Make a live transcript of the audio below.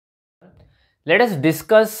Let us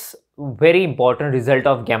discuss very important result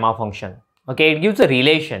of gamma function. Okay, it gives a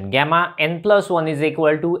relation gamma n plus 1 is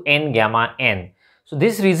equal to n gamma n. So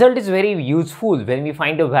this result is very useful when we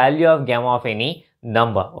find the value of gamma of any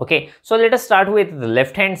number. Okay, so let us start with the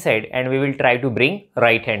left hand side and we will try to bring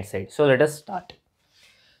right hand side. So let us start.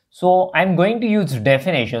 So I'm going to use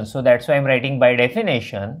definition, so that's why I'm writing by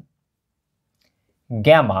definition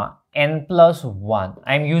gamma n plus 1.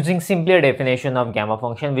 I'm using simpler definition of gamma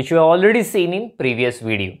function which we have already seen in previous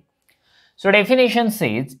video. So definition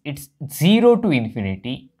says it's 0 to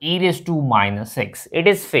infinity e raised to minus x. It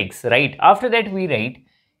is fixed, right? After that we write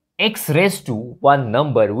x raised to one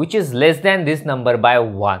number which is less than this number by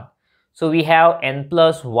 1. So we have n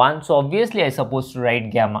plus 1. So obviously I supposed to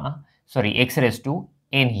write x raised to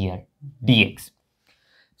n here dx.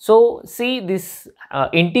 So see, this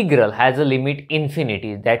integral has a limit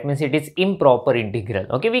infinity. That means it is improper integral.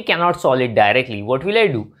 Okay, we cannot solve it directly. What will I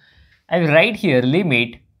do? I will write here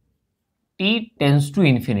limit t tends to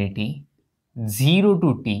infinity 0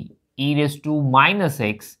 to t e raised to minus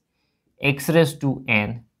x x raised to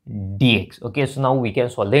n dx. Okay, so now we can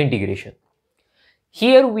solve the integration.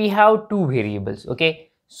 Here we have two variables. Okay,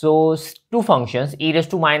 so two functions e raised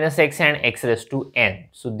to minus x and x raised to n.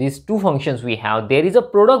 So these two functions we have, there is a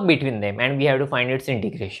product between them and we have to find its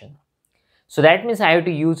integration. So that means I have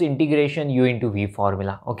to use integration u into v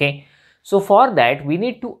formula. Okay, so for that we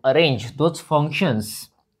need to arrange those functions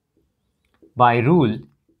by rule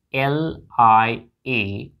LIATE.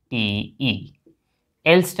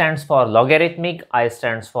 L stands for logarithmic, I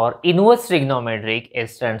stands for inverse trigonometric,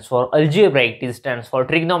 S stands for algebraic, T stands for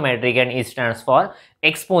trigonometric and E stands for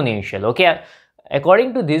exponential. Okay,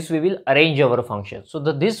 according to this we will arrange our function. So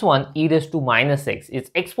this one e raised to minus x is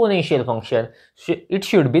exponential function. It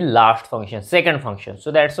should be last function, second function.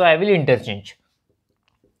 So that's why I will interchange.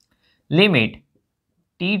 Limit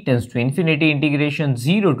t tends to infinity integration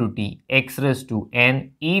 0 to t x raised to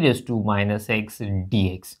n e raised to minus x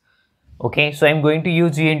dx. Okay, so I'm going to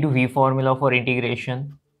use u into v formula for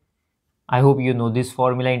integration. I hope you know this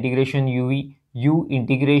formula, integration u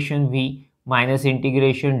integration v minus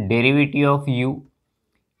integration derivative of u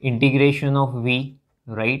integration of v,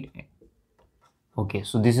 right? Okay,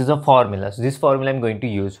 so this is a formula. So this formula I'm going to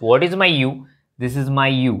use. What is my u? This is my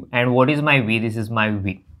u. And what is my v? This is my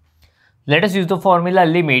v. Let us use the formula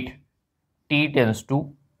limit t tends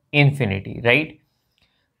to infinity, right?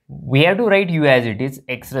 We have to write u as it is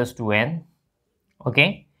x raised to n.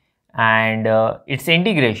 Okay, and its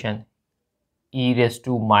integration e raised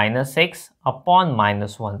to minus x upon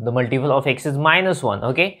minus 1. The multiple of x is minus 1.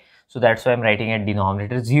 Okay, so that's why I'm writing at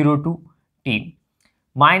denominator 0 to t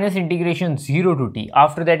minus integration 0 to t.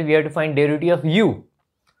 After that we have to find derivative of u.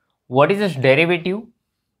 What is its derivative?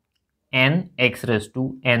 N x raised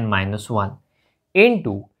to n minus 1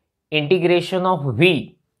 into integration of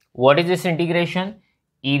v. What is this integration?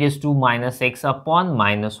 E raised to minus x upon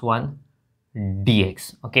minus 1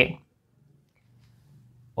 dx.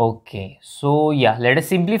 Okay, so yeah, let us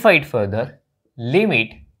simplify it further.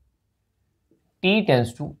 Limit t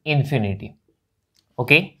tends to infinity.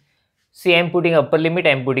 Okay, see, I'm putting upper limit,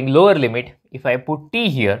 I'm putting lower limit. If I put t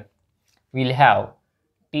here, we'll have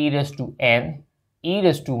t raised to n e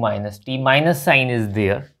raised to minus t, minus sign is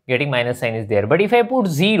there, getting minus sign is there. But if I put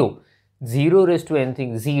 0 raised to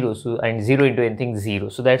anything 0, so and 0 into anything 0,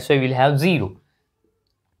 so that's why we'll have 0.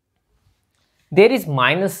 There is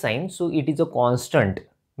minus sign, so it is a constant.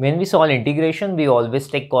 When we solve integration, we always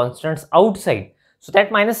take constants outside, so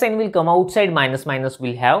that minus sign will come outside. Minus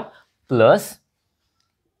will have plus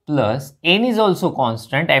n is also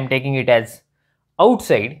constant. I am taking it as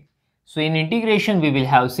outside, so in integration we will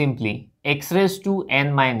have simply x raised to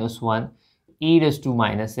n minus 1 e raised to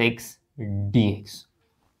minus x dx.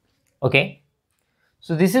 Okay,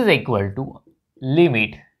 so this is equal to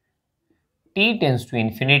limit t tends to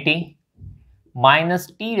infinity minus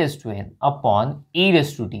t raised to n upon e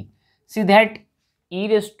raised to t. See that e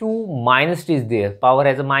raised to minus t is there, power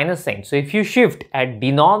has a minus sign. So if you shift at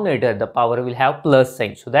denominator, the power will have plus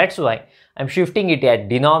sign. So that's why I'm shifting it at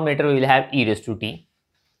denominator, we will have e raised to t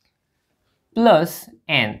plus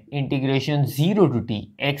n integration 0 to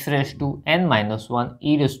t x raised to n minus 1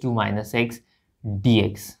 e raised to minus x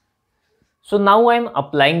dx. So now I am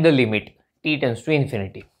applying the limit t tends to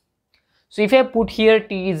infinity. So if I put here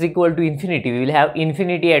t is equal to infinity, we will have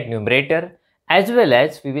infinity at numerator as well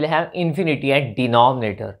as we will have infinity at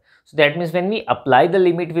denominator. So that means when we apply the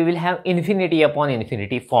limit, we will have infinity upon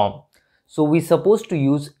infinity form. So we supposed to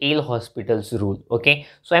use L'Hospital's rule. Okay,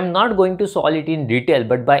 so I'm not going to solve it in detail,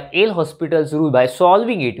 but by L'Hospital's rule, by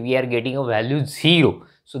solving it, we are getting a value 0.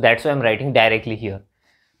 So that's why I'm writing directly here.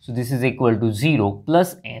 So this is equal to 0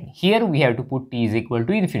 plus n. Here we have to put t is equal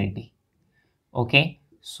to infinity. Okay,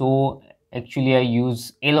 so actually I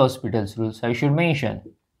use L'Hospital's rule, so I should mention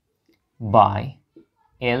by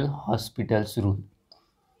L'Hospital's rule.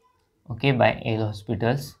 Okay, by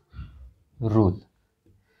L'Hospital's rule.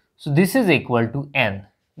 So this is equal to n.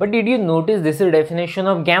 But did you notice this is definition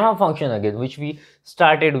of gamma function again, which we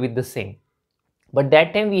started with the same. But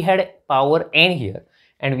that time we had power n here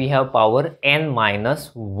and we have power n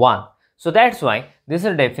minus 1. So that's why this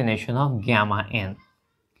is definition of gamma n.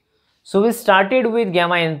 So we started with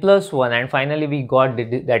gamma n plus 1 and finally we got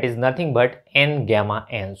that is nothing but n gamma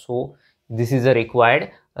n. So this is a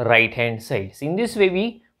required right hand side. So in this way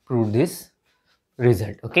we prove this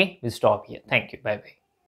result. Okay, we stop here. Thank you. Bye bye.